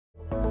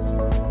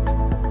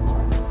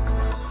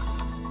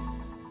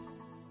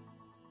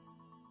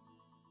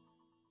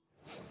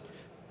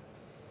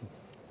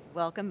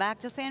Welcome back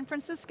to San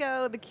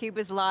Francisco. theCUBE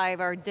is live.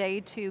 Our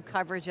day 2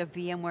 coverage of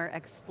VMware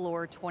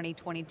Explore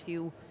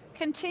 2022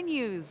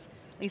 continues.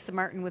 Lisa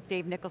Martin with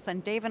Dave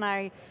Nicholson. Dave and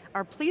I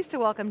are pleased to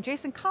welcome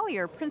Jason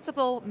Collier,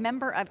 Principal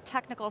Member of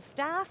Technical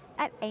Staff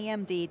at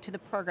AMD to the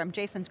program.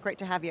 Jason, it's great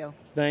to have you.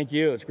 Thank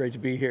you, it's great to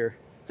be here.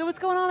 So what's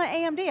going on at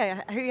AMD?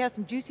 I hear you have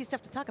some juicy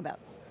stuff to talk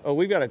about. Oh,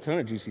 we've got a ton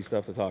of juicy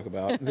stuff to talk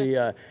about.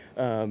 Clearly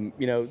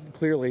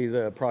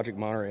the Project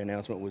Monterey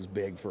announcement was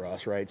big for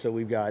us, right? So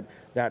we've got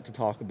that to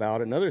talk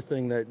about. Another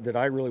thing that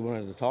I really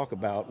wanted to talk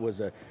about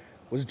was a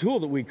tool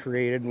that we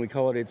created, and we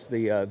call it's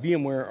the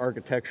VMware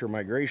Architecture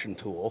Migration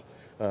Tool.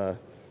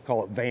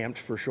 Call it VAMT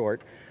for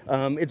short.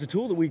 It's a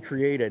tool that we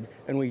created,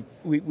 and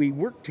we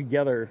worked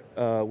together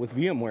with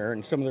VMware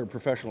and some of their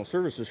professional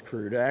services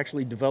crew to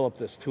actually develop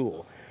this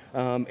tool.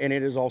 And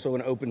it is also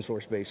an open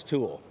source based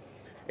tool.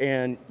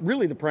 And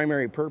really the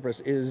primary purpose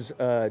is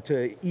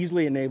to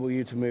easily enable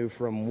you to move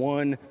from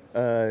one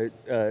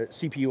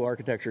CPU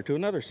architecture to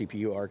another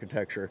CPU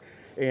architecture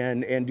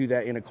and do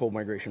that in a cold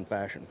migration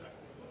fashion.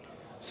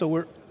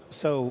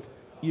 So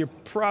you're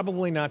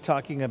probably not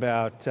talking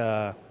about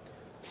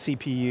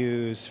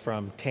CPUs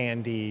from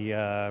Tandy,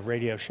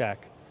 Radio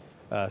Shack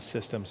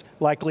systems.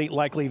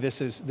 Likely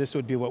this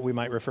would be what we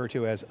might refer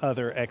to as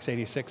other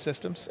x86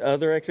 systems?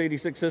 Other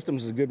x86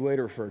 systems is a good way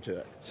to refer to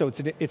it. So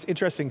it's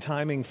interesting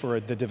timing for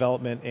the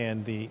development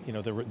and the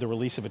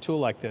release of a tool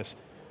like this,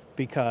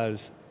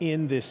 because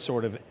in this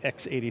sort of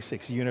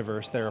x86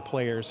 universe, there are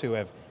players who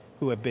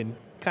have been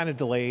kind of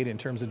delayed in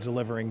terms of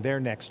delivering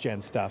their next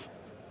gen stuff.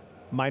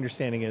 My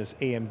understanding is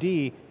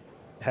AMD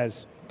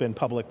has been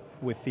public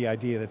with the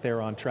idea that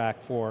they're on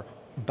track for,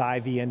 by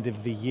the end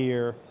of the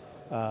year,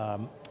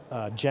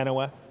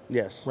 Genoa,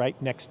 yes, right?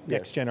 Next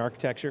gen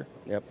architecture.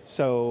 Yep.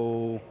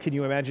 So can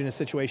you imagine a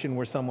situation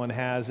where someone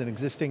has an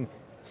existing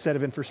set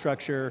of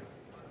infrastructure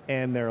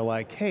and they're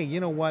like, hey, you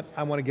know what?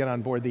 I want to get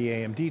on board the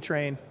AMD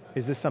train.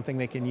 Is this something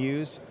they can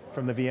use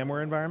from the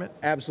VMware environment?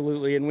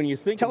 Absolutely, and when you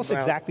think Tell us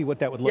exactly what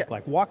that would look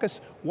like. Walk us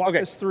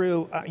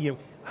through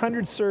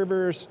 100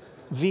 servers,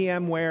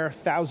 VMware,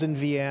 1,000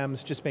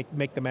 VMs, just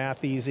make the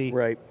math easy.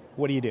 Right.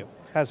 What do you do?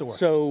 How does it work?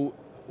 So,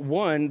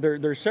 one,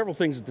 there's several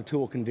things that the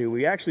tool can do.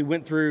 We actually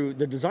went through,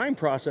 the design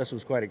process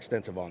was quite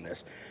extensive on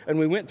this, and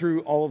we went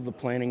through all of the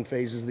planning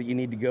phases that you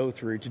need to go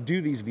through to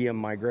do these VM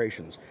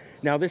migrations.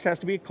 Now this has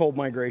to be a cold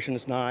migration,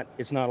 it's not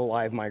a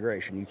live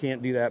migration. You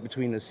can't do that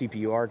between the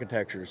CPU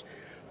architectures.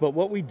 But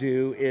what we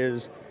do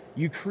is,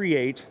 you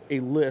create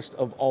a list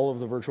of all of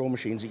the virtual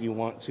machines that you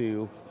want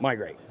to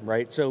migrate,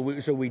 right? So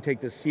we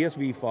take this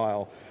CSV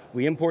file,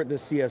 we import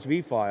this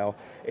CSV file,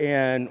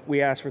 and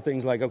we ask for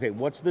things like, okay,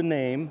 what's the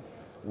name?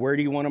 Where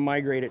do you want to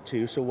migrate it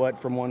to? So what,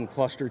 from one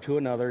cluster to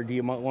another, do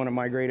you want to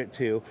migrate it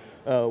to?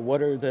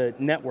 What are the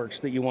networks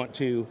that you want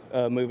to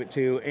move it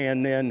to?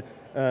 And then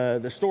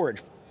the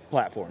storage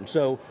platform.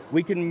 So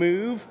we can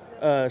move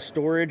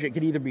storage, it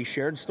could either be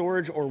shared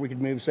storage, or we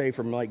could move, say,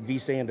 from like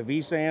vSAN to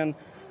vSAN,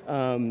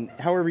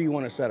 however you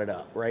want to set it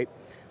up, right?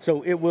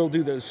 So it will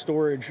do those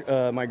storage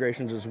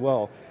migrations as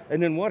well.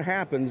 And then what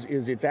happens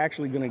is it's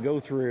actually going to go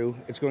through,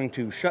 it's going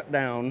to shut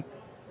down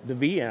the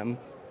VM,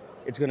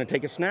 it's going to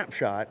take a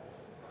snapshot,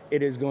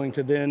 it is going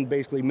to then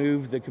basically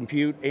move the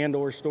compute and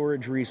or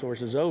storage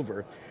resources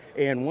over.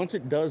 And once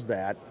it does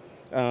that,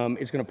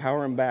 it's going to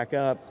power them back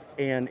up,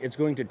 and it's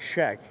going to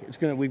check.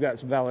 We've got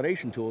some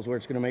validation tools where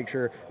it's going to make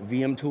sure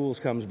VM tools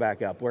comes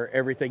back up, where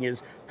everything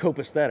is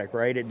copacetic,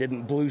 right? It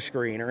didn't blue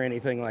screen or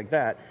anything like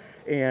that.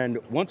 And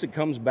once it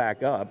comes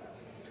back up,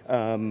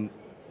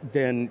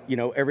 then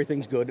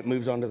everything's good, it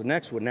moves on to the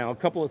next one. Now, a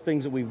couple of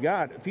things that we've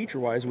got,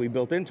 feature-wise, we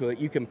built into it,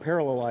 you can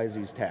parallelize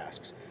these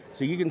tasks.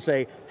 So you can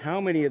say,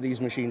 how many of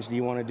these machines do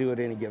you want to do at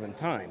any given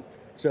time?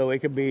 So it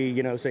could be,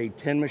 say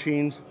 10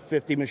 machines,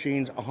 50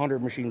 machines,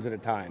 100 machines at a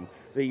time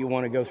that you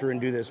want to go through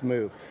and do this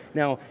move.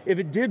 Now, if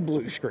it did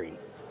blue screen,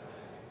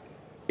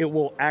 it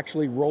will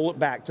actually roll it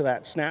back to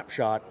that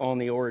snapshot on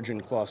the origin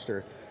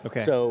cluster.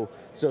 Okay. So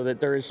that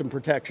there is some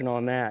protection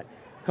on that.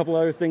 A couple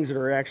other things that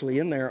are actually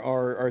in there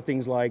are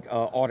things like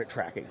audit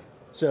tracking.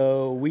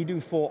 So we do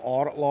full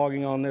audit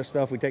logging on this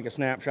stuff. We take a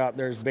snapshot,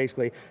 there's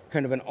basically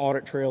kind of an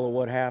audit trail of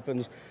what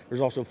happens.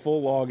 There's also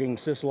full logging,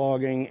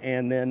 syslogging,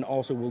 and then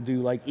also we'll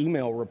do like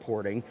email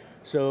reporting.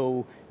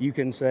 So you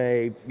can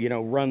say,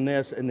 run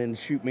this and then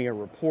shoot me a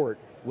report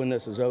when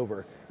this is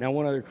over. Now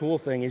one other cool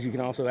thing is you can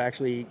also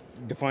actually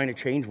define a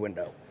change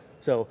window.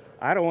 So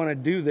I don't want to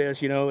do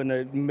this, in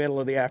the middle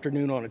of the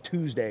afternoon on a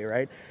Tuesday,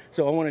 right?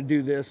 So I want to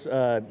do this,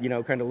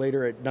 kind of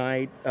later at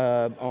night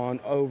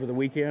over the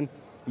weekend.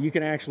 You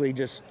can actually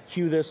just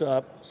queue this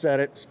up,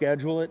 set it,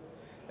 schedule it,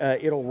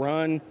 it'll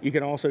run. You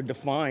can also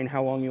define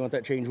how long you want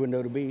that change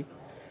window to be.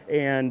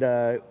 And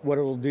what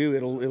it'll do,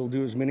 it'll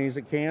do as many as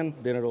it can,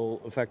 then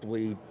it'll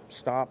effectively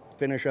stop,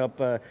 finish up,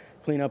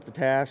 clean up the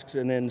tasks,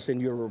 and then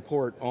send you a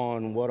report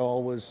on what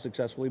all was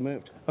successfully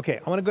moved.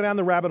 Okay, I want to go down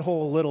the rabbit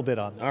hole a little bit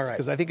on this, all right,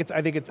 because I think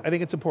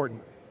it's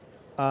important.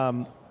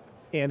 And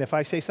if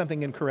I say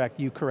something incorrect,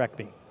 you correct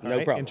me. No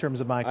problem. In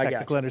terms of my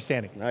technical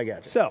understanding. I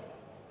got you. So,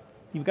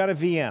 you've got a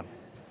VM.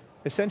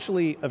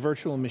 essentially a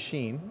virtual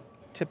machine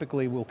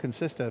typically will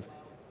consist of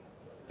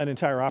an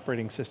entire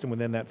operating system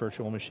within that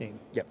virtual machine.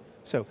 Yep.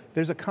 So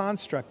there's a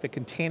construct that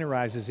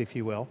containerizes, if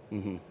you will,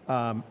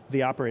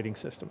 the operating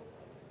system.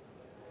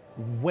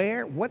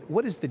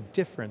 What is the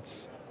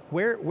difference?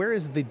 Where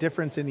is the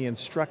difference in the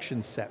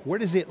instruction set? Where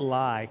does it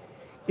lie?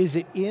 Is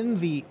it in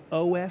the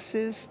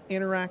OS's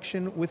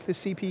interaction with the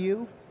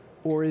CPU?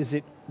 Or is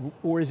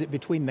it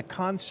between the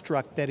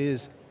construct that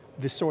is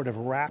the sort of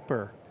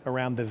wrapper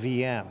around the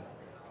VM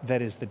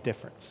that is the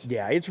difference?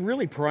 Yeah, it's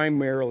really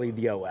primarily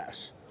the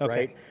OS, okay.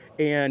 right?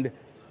 And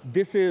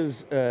this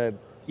is,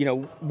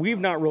 we've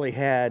not really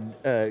had,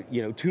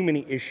 too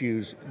many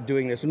issues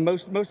doing this. And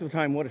most of the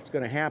time what it's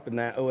going to happen,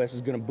 that OS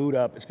is going to boot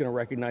up, it's going to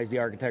recognize the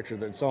architecture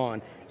that it's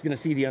on, it's going to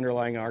see the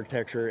underlying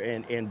architecture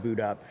and boot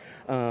up.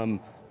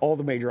 All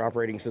the major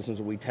operating systems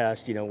that we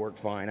test, work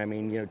fine. I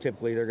mean,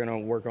 typically they're going to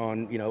work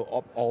on,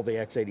 all the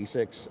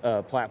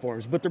x86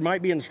 platforms, but there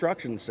might be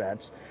instruction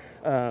sets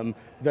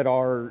that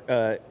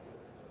are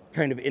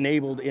kind of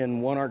enabled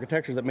in one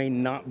architecture that may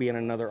not be in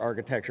another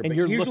architecture. And but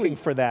you're usually, looking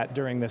for that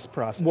during this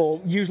process?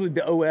 Well, usually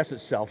the OS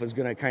itself is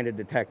going to kind of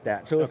detect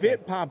that. So if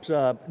it pops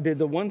up,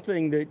 the one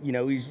thing that,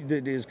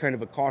 that is kind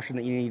of a caution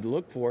that you need to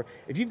look for,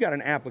 if you've got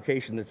an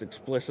application that's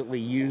explicitly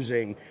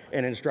using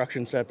an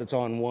instruction set that's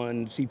on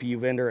one CPU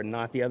vendor and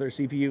not the other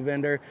CPU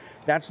vendor,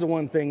 that's the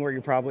one thing where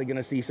you're probably going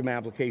to see some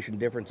application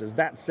differences.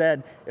 That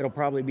said, it'll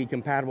probably be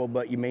compatible,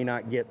 but you may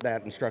not get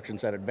that instruction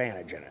set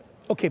advantage in it.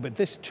 Okay, but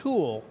this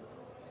tool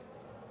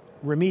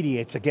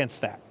remediates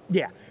against that.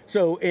 Yeah,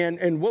 so,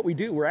 and what we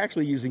do, we're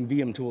actually using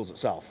VM tools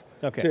itself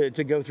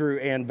to go through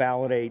and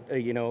validate,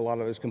 a lot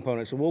of those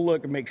components. So we'll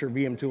look and make sure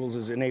VM tools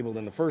is enabled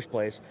in the first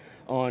place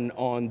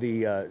on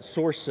the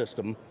source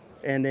system.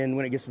 And then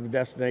when it gets to the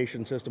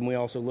destination system, we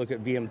also look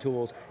at VM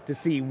tools to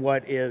see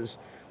what is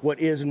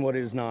and what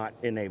is not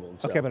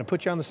enabled. So. Okay, I'm going to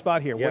put you on the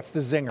spot here. Yep. What's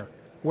the zinger?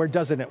 Where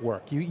doesn't it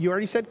work? You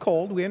already said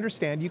cold, we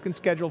understand. You can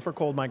schedule for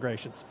cold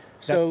migrations.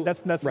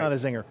 That's not a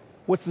zinger.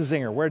 What's the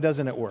zinger? Where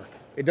doesn't it work?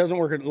 It doesn't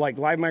work, like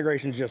live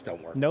migrations just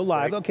don't work. No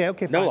live, right?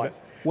 okay, fine. No live.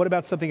 What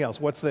about something else?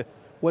 You've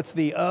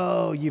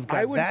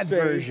got that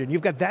version.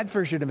 You've got that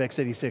version of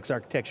x86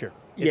 architecture.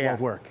 It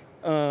won't work.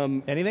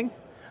 Anything?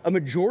 A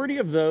majority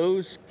of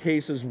those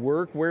cases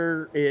work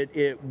where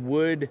it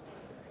would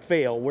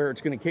fail, where it's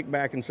going to kick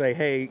back and say,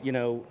 hey,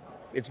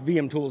 it's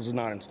VM tools is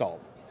not installed.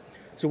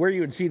 So where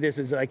you would see this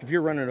is like if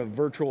you're running a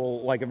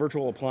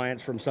virtual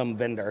appliance from some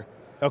vendor.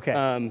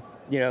 Okay.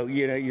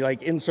 You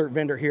like insert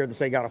vendor here that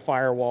say got a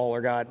firewall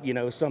or got,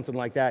 something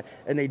like that,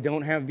 and they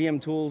don't have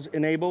VM tools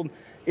enabled,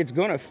 it's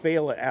going to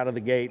fail it out of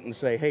the gate and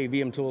say, hey,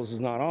 VM tools is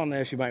not on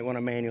this, you might want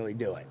to manually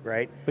do it,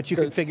 right? But you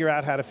can figure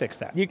out how to fix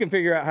that. You can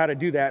figure out how to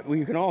do that. Well,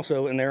 you can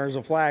also, and there's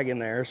a flag in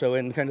there, so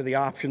in kind of the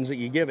options that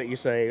you give it, you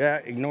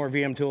say, ignore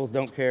VM tools,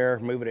 don't care,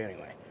 move it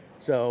anyway.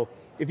 So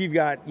if you've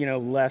got,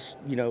 less,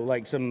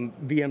 like some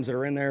VMs that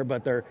are in there,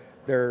 but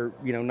they're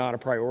not a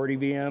priority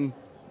VM,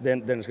 then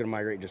it's going to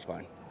migrate just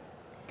fine.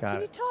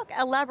 Can you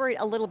elaborate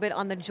a little bit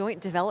on the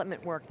joint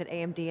development work that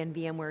AMD and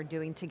VMware are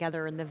doing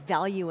together and the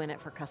value in it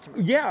for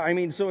customers? Yeah, I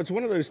mean, so it's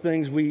one of those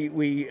things we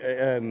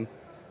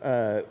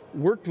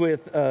worked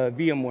with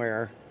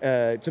VMware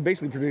to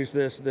basically produce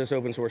this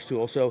open source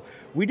tool. So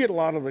we did a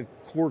lot of the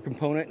core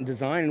component and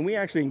design, and we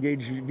actually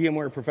engaged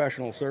VMware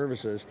professional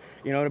services.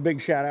 And a big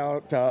shout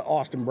out to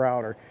Austin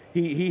Browder.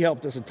 He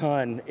helped us a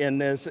ton in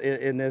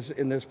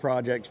this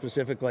project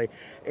specifically,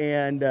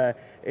 and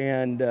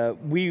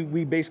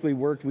we basically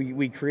worked.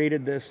 We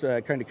created this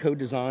kind of code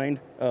designed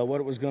what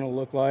it was going to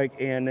look like,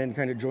 and then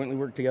kind of jointly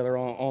worked together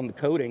on the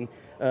coding.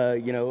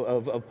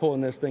 Of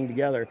pulling this thing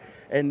together.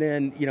 And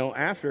then,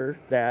 after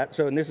that,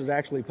 and this is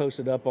actually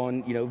posted up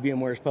on,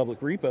 VMware's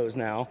public repos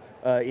now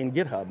in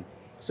GitHub.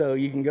 So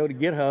you can go to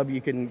GitHub,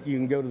 you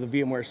can go to the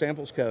VMware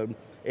samples code,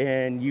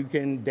 and you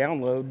can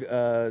download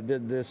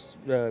this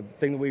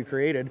thing that we've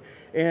created.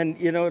 And,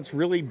 it's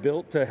really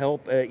built to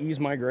help ease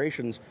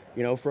migrations,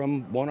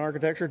 from one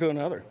architecture to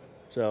another.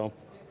 So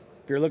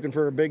if you're looking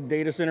for a big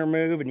data center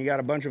move and you got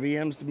a bunch of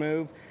VMs to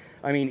move,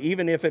 I mean,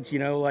 even if it's,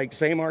 like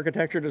same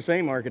architecture to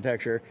same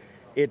architecture,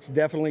 it's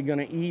definitely going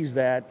to ease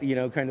that,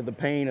 kind of the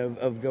pain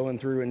of going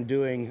through and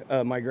doing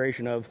a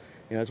migration of,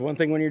 it's one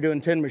thing when you're doing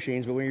 10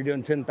 machines, but when you're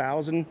doing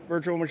 10,000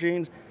 virtual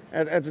machines,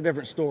 that's a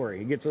different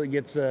story. It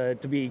gets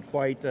to be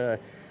quite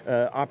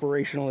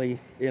operationally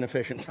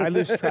inefficient. I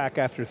lose track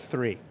after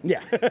 3.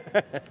 Yeah.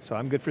 So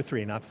I'm good for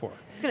 3, not 4.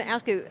 I was going to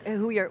ask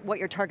you what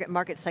your target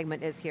market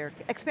segment is here.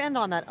 Expand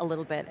on that a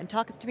little bit and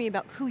talk to me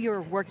about who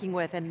you're working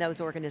with in those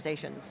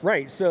organizations.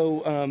 Right,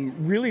 so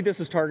really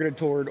this is targeted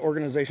toward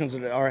organizations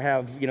that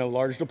have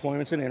large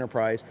deployments in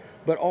enterprise,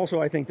 but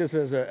also I think this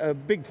is a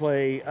big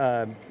play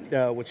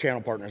with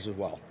channel partners as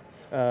well.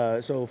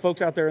 So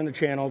folks out there in the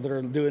channel that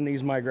are doing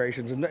these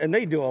migrations, and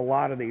they do a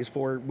lot of these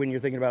for when you're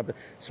thinking about the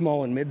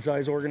small and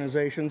mid-sized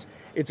organizations,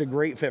 it's a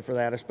great fit for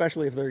that,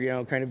 especially if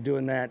they're kind of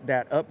doing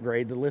that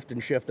upgrade, the lift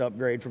and shift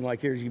upgrade from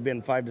like here's you've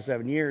been 5 to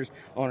 7 years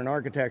on an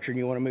architecture and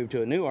you want to move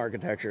to a new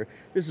architecture.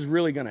 This is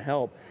really going to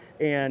help.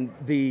 And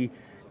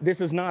this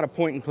is not a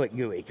point and click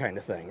GUI kind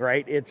of thing,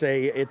 right? It's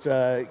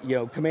a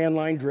command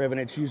line driven,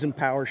 it's using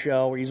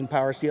PowerShell, we're using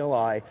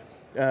PowerCLI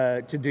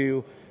to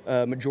do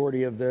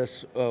majority of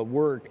this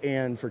work,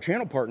 and for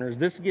channel partners,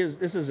 this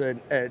is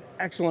an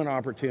excellent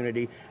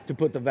opportunity to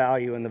put the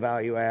value and the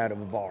value add of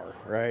a VAR,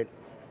 right?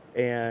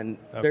 And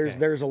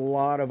there's a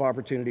lot of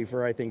opportunity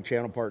for, I think,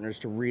 channel partners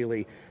to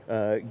really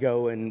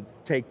go and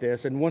take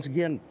this, and once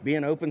again,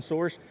 being open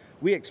source,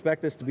 we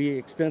expect this to be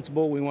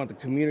extensible. We want the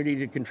community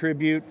to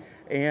contribute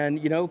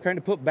and kind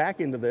of put back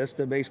into this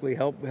to basically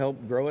help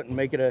grow it and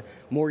make it a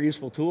more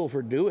useful tool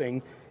for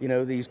doing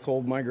these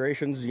cold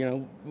migrations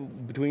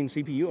between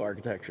CPU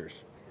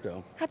architectures.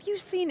 So. Have you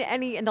seen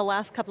any in the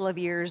last couple of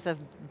years of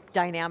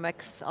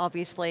dynamics,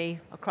 obviously,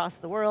 across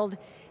the world?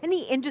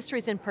 Any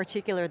industries in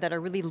particular that are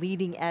really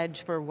leading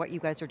edge for what you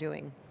guys are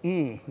doing?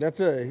 That's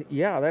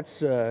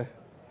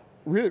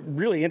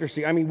really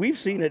interesting. I mean, we've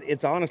seen it,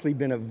 it's honestly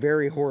been a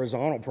very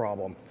horizontal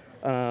problem,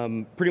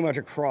 pretty much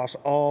across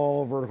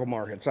all vertical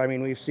markets. I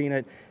mean, we've seen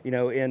it,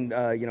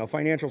 in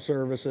financial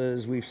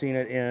services, we've seen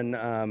it in,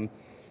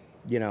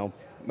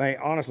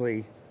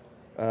 honestly,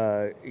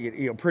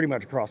 pretty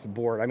much across the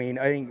board. I mean,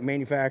 I think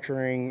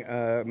manufacturing,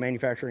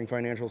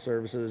 financial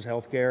services,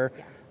 healthcare,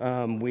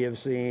 we have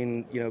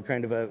seen,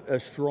 kind of a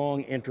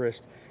strong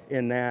interest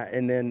in that,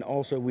 and then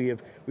also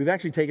we've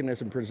actually taken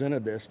this and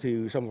presented this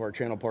to some of our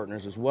channel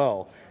partners as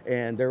well,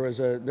 and there's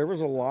been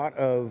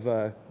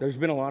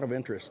a lot of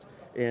interest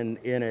in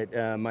it.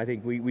 I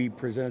think we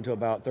presented to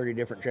about 30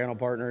 different channel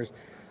partners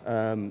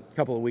a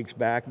couple of weeks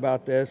back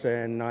about this,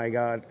 and I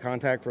got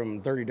contact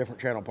from 30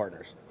 different channel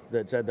partners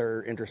that said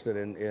they're interested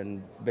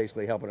in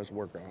basically helping us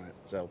work on it.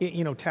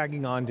 So,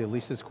 tagging on to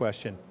Lisa's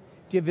question,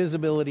 do you have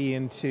visibility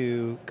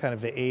into kind of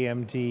the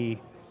AMD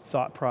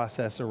thought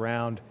process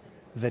around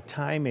the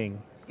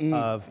timing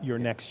of your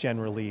next gen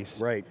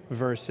release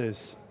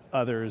versus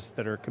others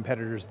that are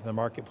competitors in the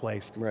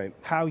marketplace? Right.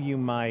 How you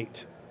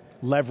might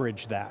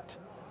leverage that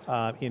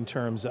in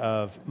terms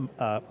of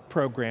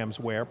programs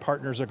where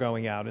partners are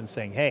going out and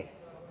saying, hey,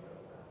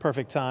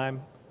 perfect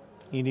time,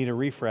 you need a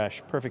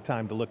refresh, perfect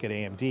time to look at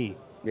AMD.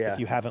 Yeah.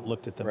 If you haven't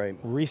looked at them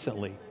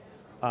recently.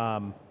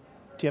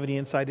 Do you have any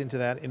insight into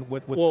that and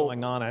what's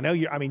going on? I know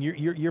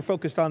you're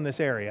focused on this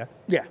area.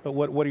 Yeah. But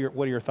what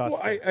are your thoughts?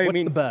 Well,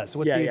 what's the buzz?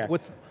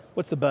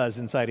 What's the buzz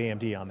inside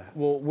AMD on that?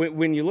 Well,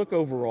 when you look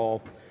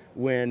overall,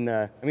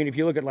 if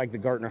you look at like the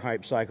Gartner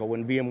hype cycle,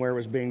 when VMware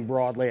was being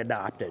broadly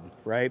adopted,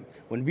 right?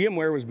 When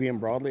VMware was being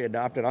broadly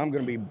adopted, I'm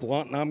going to be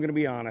blunt and I'm going to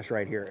be honest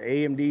right here.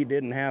 AMD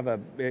didn't have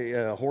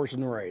a horse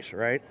in the race,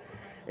 right?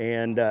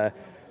 And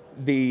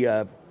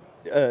the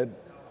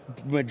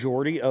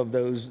majority of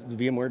those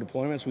VMware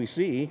deployments we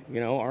see,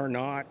 are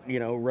not,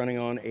 running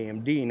on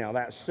AMD. Now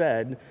that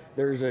said,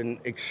 there's an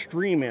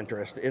extreme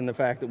interest in the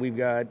fact that we've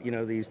got,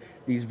 these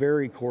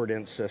very core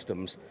dense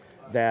systems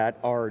that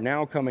are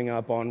now coming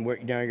up on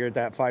what you're at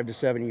that 5 to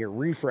 7 year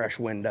refresh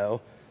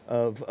window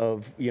of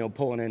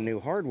pulling in new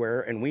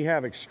hardware, and we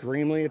have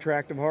extremely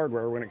attractive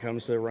hardware when it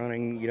comes to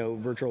running,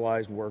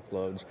 virtualized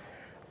workloads.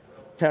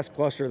 Test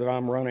cluster that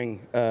I'm running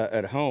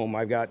at home,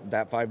 I've got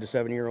that 5 to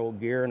 7 year old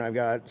gear, and I've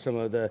got some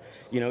of the,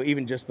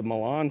 even just the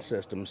Milan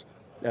systems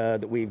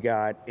that we've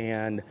got,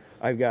 and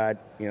I've got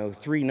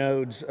 3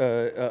 nodes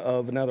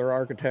of another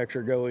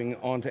architecture going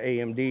onto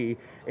AMD,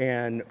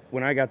 and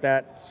when I got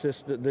that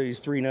system, these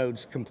 3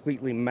 nodes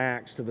completely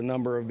maxed to the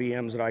number of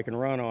VMs that I can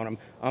run on them,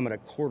 I'm at a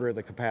quarter of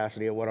the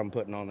capacity of what I'm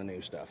putting on the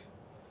new stuff.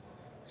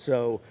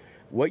 So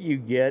what you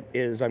get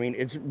is,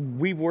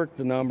 we've worked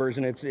the numbers,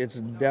 and it's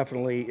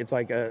definitely, it's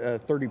like a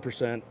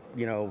 30%,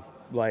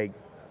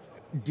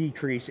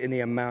 decrease in the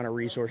amount of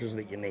resources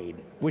that you need.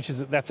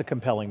 That's a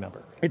compelling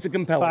number. It's a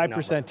compelling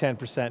 5%,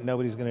 number. 10%,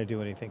 nobody's going to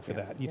do anything for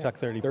that. You talk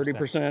 30%.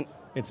 30%.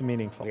 It's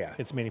meaningful. Yeah.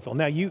 It's meaningful.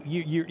 Now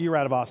you're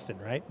out of Austin,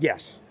 right?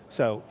 Yes.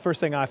 So first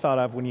thing I thought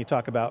of when you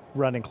talk about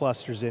running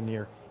clusters in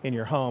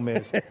your home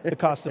is the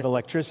cost of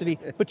electricity,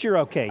 but you're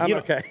okay. I'm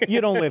okay. You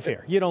don't live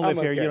here. You don't live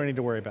here. Okay. You don't need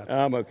to worry about that.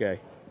 I'm okay.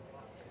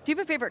 Do you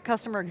have a favorite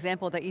customer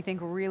example that you think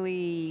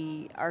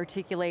really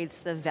articulates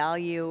the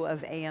value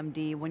of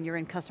AMD when you're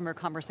in customer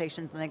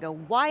conversations and they go,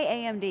 why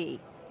AMD?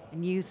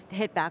 And you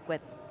hit back with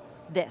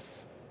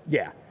this.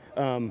 Yeah.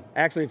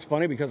 Actually, it's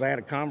funny because I had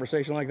a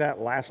conversation like that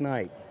last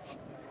night.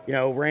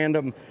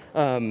 Random,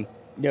 kind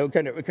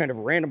of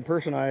random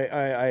person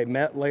I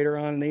met later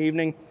on in the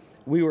evening.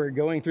 We were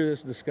going through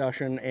this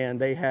discussion, and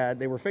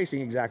they were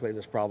facing exactly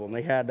this problem.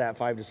 They had that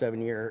 5 to 7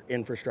 year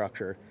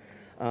infrastructure.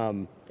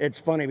 It's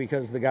funny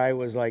because the guy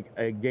was like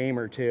a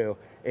gamer too,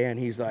 and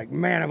he's like,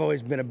 man, I've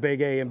always been a big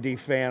AMD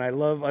fan. I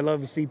love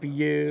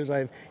CPUs.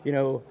 I've,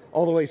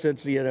 all the way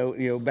since,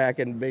 back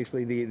in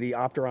basically the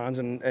Opterons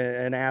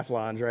and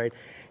Athlons, right?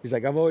 He's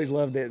like, I've always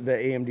loved the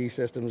AMD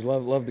systems,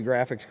 love the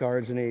graphics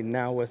cards, and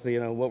now with,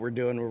 what we're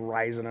doing with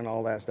Ryzen and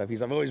all that stuff.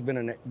 He's, I've always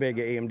been a big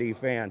AMD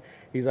fan.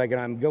 He's like,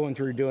 and I'm going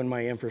through doing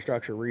my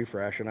infrastructure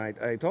refresh, and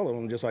I told him,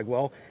 I'm just like,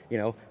 well,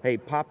 hey,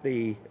 talk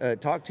to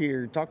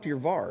your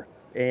VAR.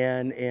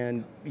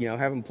 And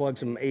have them plug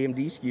some AMD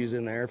SKUs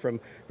in there from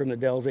the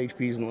Dells,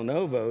 HPs, and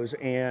Lenovo's,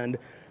 and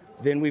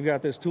then we've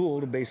got this tool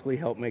to basically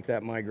help make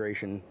that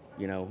migration,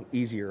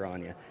 easier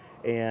on you.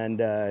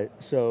 And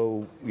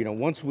so,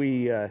 once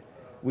we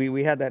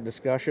had that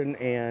discussion,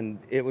 and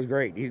it was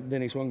great.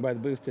 Then he swung by the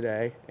booth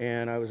today,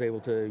 and I was able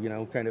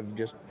to, kind of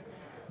just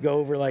go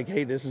over like,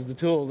 hey, this is the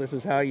tool, this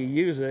is how you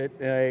use it,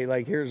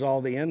 like here's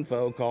all the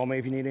info, call me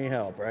if you need any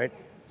help, right?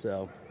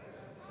 So.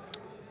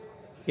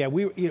 Yeah,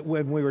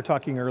 when we were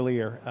talking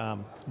earlier,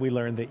 we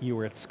learned that you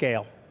were at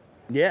scale.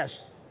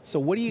 Yes. So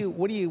what do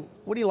you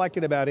like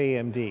it about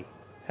AMD?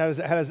 How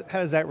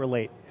does that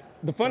relate?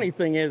 The funny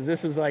thing is,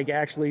 this is like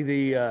actually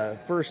the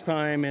first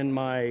time in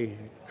my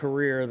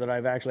career that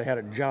I've actually had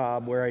a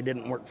job where I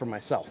didn't work for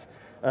myself.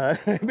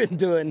 I've been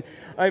doing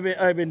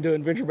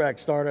venture-backed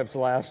startups the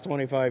last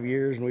 25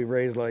 years, and we've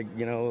raised like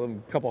a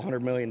couple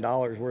 $100 million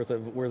worth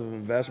of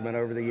investment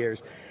over the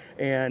years.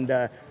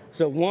 And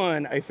so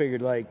one, I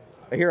figured like,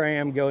 here I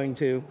am going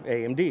to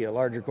AMD, a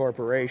larger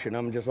corporation.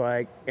 I'm just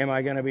like, am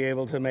I going to be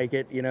able to make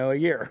it, a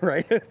year,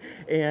 right?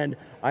 And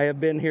I have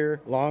been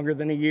here longer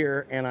than a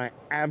year, and I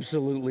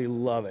absolutely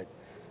love it.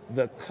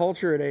 The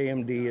culture at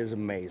AMD is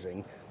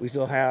amazing. We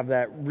still have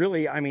that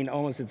really,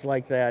 almost it's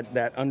like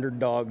that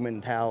underdog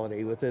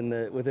mentality within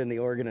the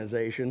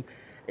organization.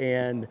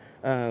 And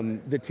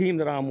the team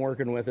that I'm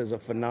working with is a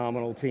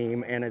phenomenal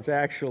team, and it's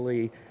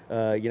actually,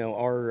 our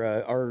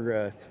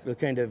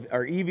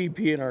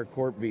EVP and our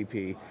Corp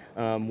VP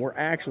were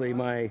actually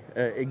my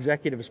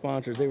executive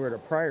sponsors. They were at a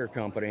prior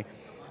company.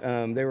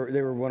 They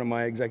were one of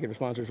my executive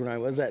sponsors when I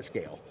was at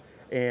scale,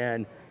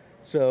 and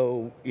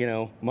so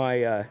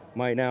my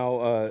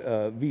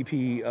now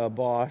VP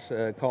boss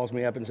calls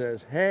me up and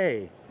says,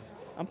 "Hey,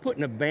 I'm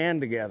putting a band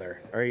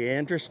together. Are you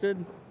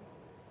interested?"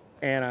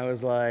 And I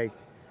was like,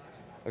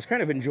 I was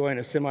kind of enjoying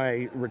a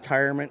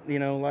semi-retirement,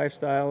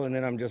 lifestyle, and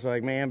then I'm just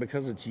like, man,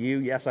 because it's you,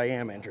 yes, I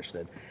am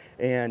interested.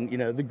 And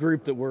the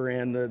group that we're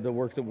in, the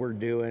work that we're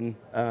doing,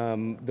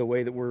 the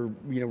way that we're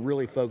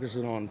really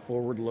focusing on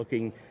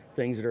forward-looking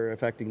things that are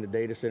affecting the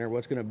data center,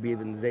 what's going to be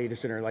in the data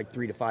center like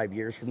 3 to 5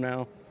 years from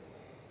now,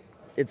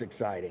 it's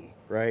exciting,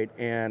 right?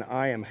 And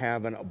I am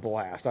having a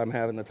blast. I'm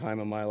having the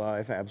time of my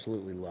life. I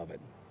absolutely love it.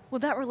 Well,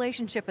 that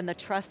relationship and the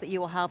trust that you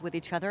will have with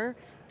each other,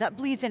 that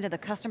bleeds into the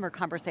customer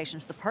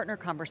conversations, the partner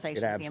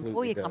conversations, the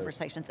employee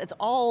conversations. It's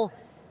all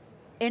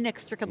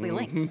inextricably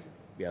linked.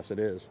 Yes, it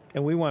is.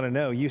 And we want to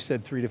know, you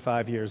said 3 to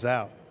 5 years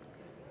out.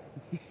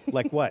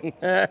 Like what?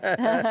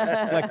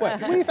 Like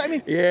what? What do you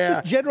think?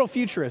 Just general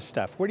futurist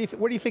stuff. Where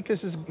do you think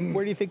this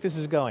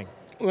is going?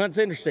 Well, it's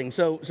interesting.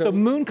 So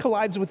Moon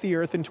collides with the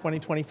Earth in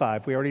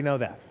 2025. We already know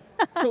that.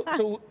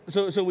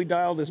 So we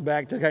dial this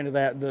back to kind of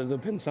the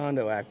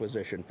Pensando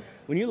acquisition.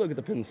 When you look at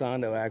the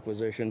Pensando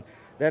acquisition,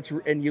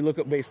 and you look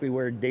at basically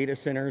where data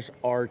centers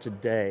are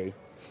today,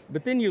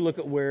 but then you look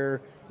at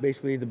where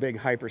basically the big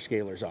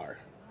hyperscalers are,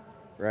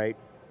 right?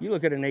 You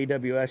look at an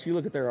AWS, you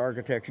look at their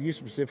architecture, you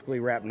specifically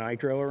wrap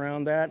Nitro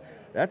around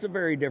that, that's a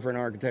very different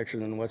architecture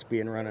than what's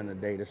being run in a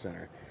data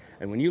center.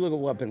 And when you look at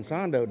what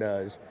Pensando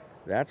does,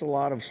 that's a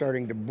lot of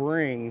starting to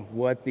bring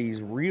what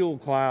these real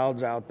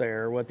clouds out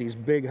there, what these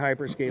big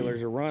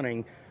hyperscalers are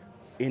running,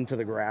 into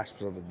the grasp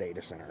of the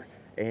data center.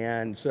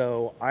 And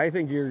so I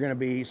think you're going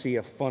to see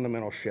a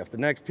fundamental shift. The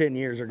next 10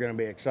 years are going to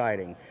be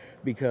exciting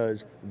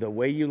because the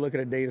way you look at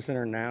a data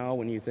center now,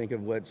 when you think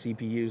of what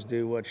CPUs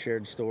do, what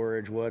shared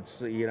storage, what's,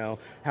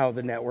 how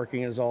the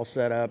networking is all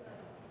set up,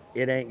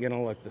 it ain't going to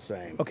look the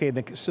same. Okay,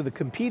 so the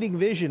competing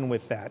vision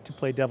with that, to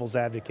play devil's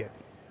advocate,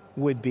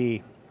 would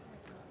be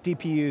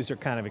DPUs are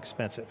kind of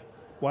expensive.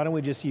 Why don't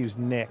we just use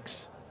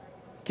NICs,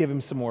 give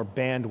them some more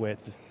bandwidth,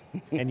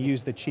 and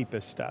use the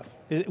cheapest stuff?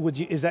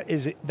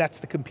 That's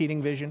the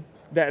competing vision?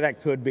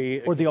 That could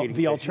be. Or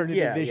the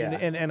alternative vision?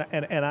 Yeah.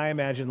 And I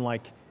imagine,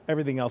 like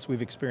everything else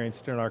we've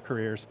experienced in our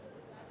careers,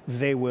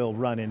 they will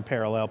run in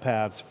parallel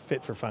paths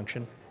fit for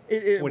function.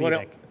 What do you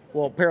think?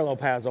 Well, parallel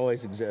paths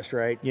always exist,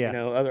 right? Yeah.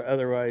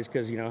 Otherwise,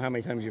 because how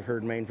many times you've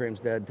heard mainframe's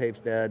dead, tape's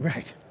dead.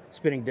 Right.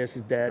 Spinning disk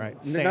is dead.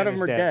 Right. None of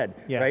them are dead,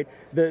 yeah. right?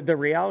 The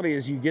reality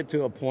is you get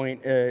to a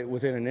point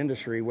within an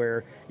industry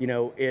where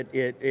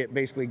it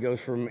basically goes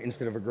from,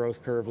 instead of a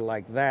growth curve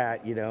like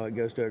that, it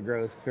goes to a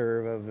growth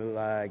curve of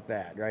like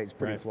that, right? It's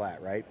pretty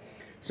flat, right?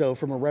 So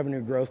from a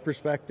revenue growth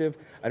perspective,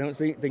 I don't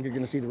think you're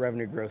going to see the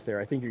revenue growth there.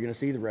 I think you're going to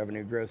see the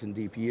revenue growth in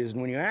DPUs.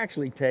 And when you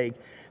actually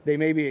they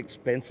may be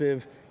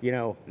expensive,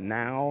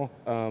 now,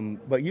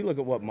 but you look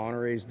at what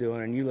Monterey's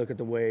doing, and you look at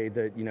the way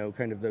that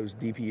kind of those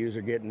DPUs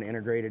are getting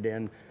integrated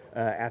in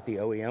at the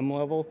OEM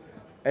level.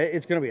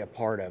 It's going to be a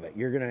part of it.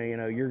 You're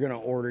going to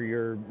order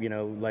your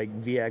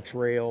like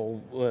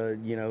VxRail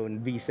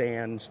and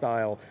vSAN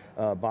style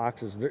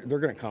boxes. They're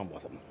going to come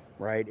with them.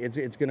 Right?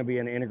 It's going to be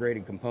an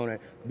integrated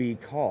component,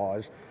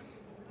 because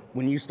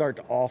when you start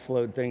to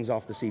offload things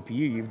off the CPU,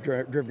 you've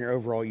driven your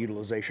overall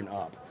utilization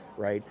up,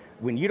 right?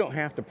 When you don't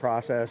have to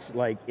process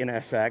like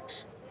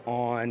NSX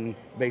on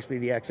basically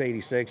the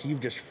x86, you've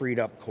just freed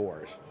up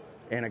cores,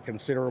 and a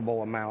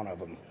considerable amount of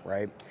them,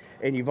 right?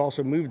 And you've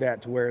also moved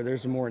that to where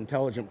there's a more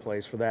intelligent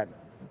place for that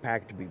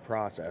packet to be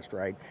processed,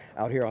 right?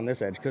 Out here on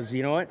this edge, because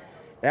you know what?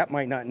 that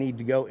might not need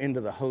to go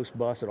into the host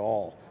bus at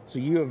all. So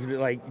you have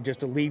like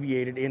just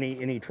alleviated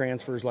any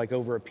transfers like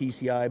over a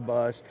PCI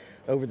bus,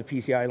 over the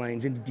PCI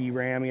lanes into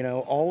DRAM, you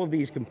know, all of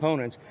these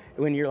components,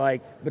 when you're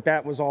like, but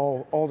that was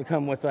all to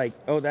come with like,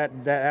 oh,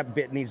 that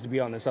bit needs to be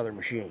on this other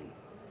machine,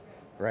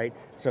 right?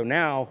 So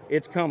now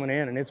it's coming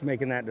in and it's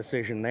making that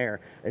decision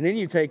there. And then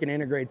you take and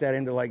integrate that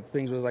into like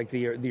things with like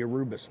the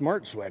Aruba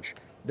Smart Switch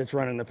that's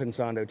running the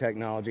Pensando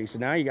technology. So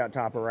now you got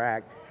top of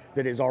rack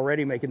that is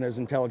already making those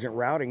intelligent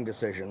routing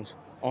decisions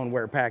on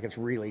where packets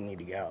really need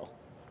to go.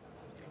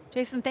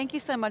 Jason, thank you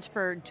so much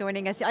for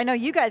joining us. I know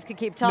you guys could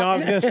keep talking. No, I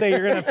was going to say, you're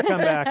going to have to come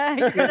back.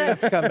 You're going to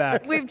have to come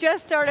back. We've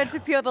just started to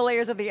peel the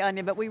layers of the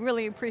onion, but we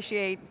really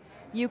appreciate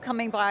you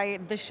coming by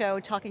the show,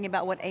 talking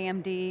about what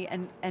AMD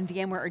and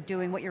VMware are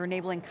doing, what you're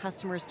enabling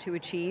customers to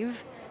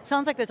achieve.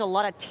 Sounds like there's a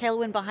lot of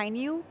tailwind behind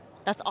you.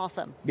 That's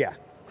awesome. Yeah.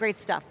 Great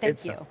stuff,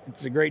 thank you.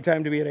 It's a great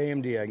time to be at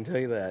AMD, I can tell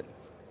you that.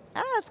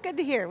 That's good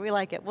to hear, we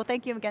like it. Well,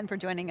 thank you again for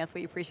joining us,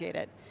 we appreciate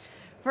it.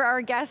 For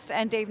our guest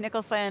and Dave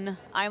Nicholson,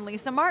 I'm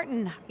Lisa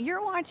Martin.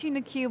 You're watching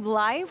theCUBE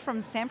live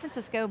from San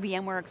Francisco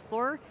VMware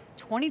Explorer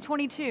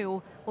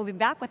 2022. We'll be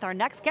back with our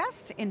next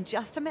guest in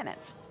just a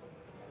minute.